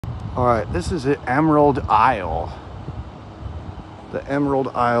All right, this is at Emerald Isle. The Emerald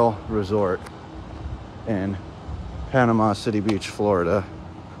Isle Resort in Panama City Beach, Florida.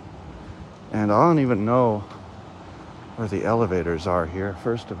 And I don't even know where the elevators are here,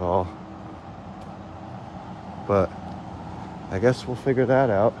 first of all. But I guess we'll figure that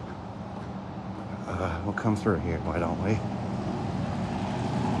out. We'll come through here, why don't we?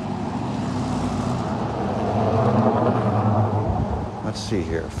 Let's see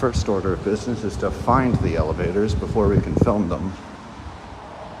here. First order of business is to find the elevators before we can film them.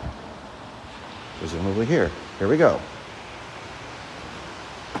 Presumably here. Here we go.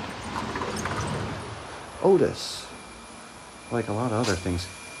 Otis. Like a lot of other things.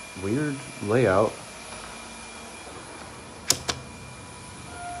 Weird layout.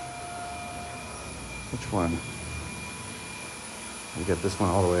 Which one? We get this one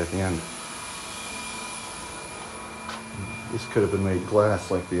all the way at the end. This could have been made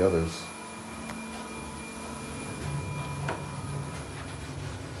glass like the others.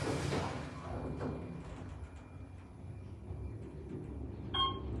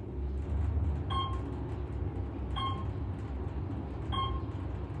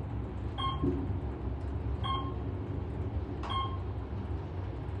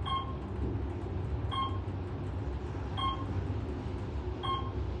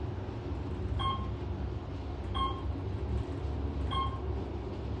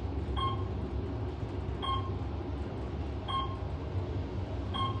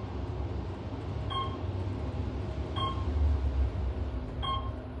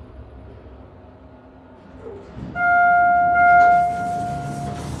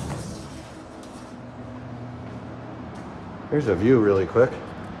 Here's a view really quick.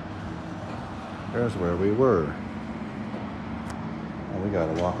 There's where we were. And we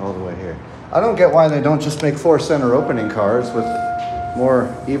gotta walk all the way here. I don't get why they don't just make 4 center opening cars with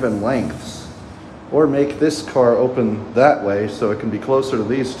more even lengths. Or make this car open that way so it can be closer to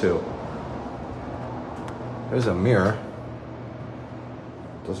these two. There's a mirror.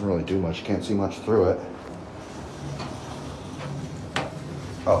 Doesn't really do much, you can't see much through it.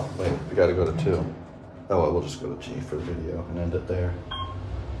 Oh, wait, we gotta go to 2. Oh, well, we'll just go to G for the video and end it there.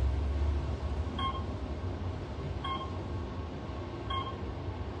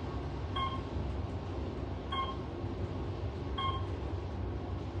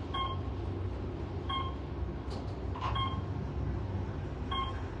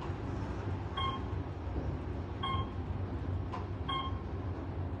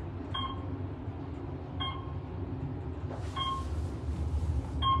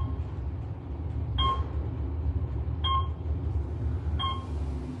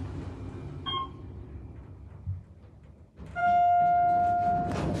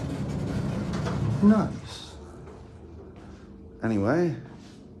 Nice. Anyway,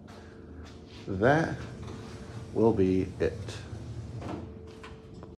 that will be it.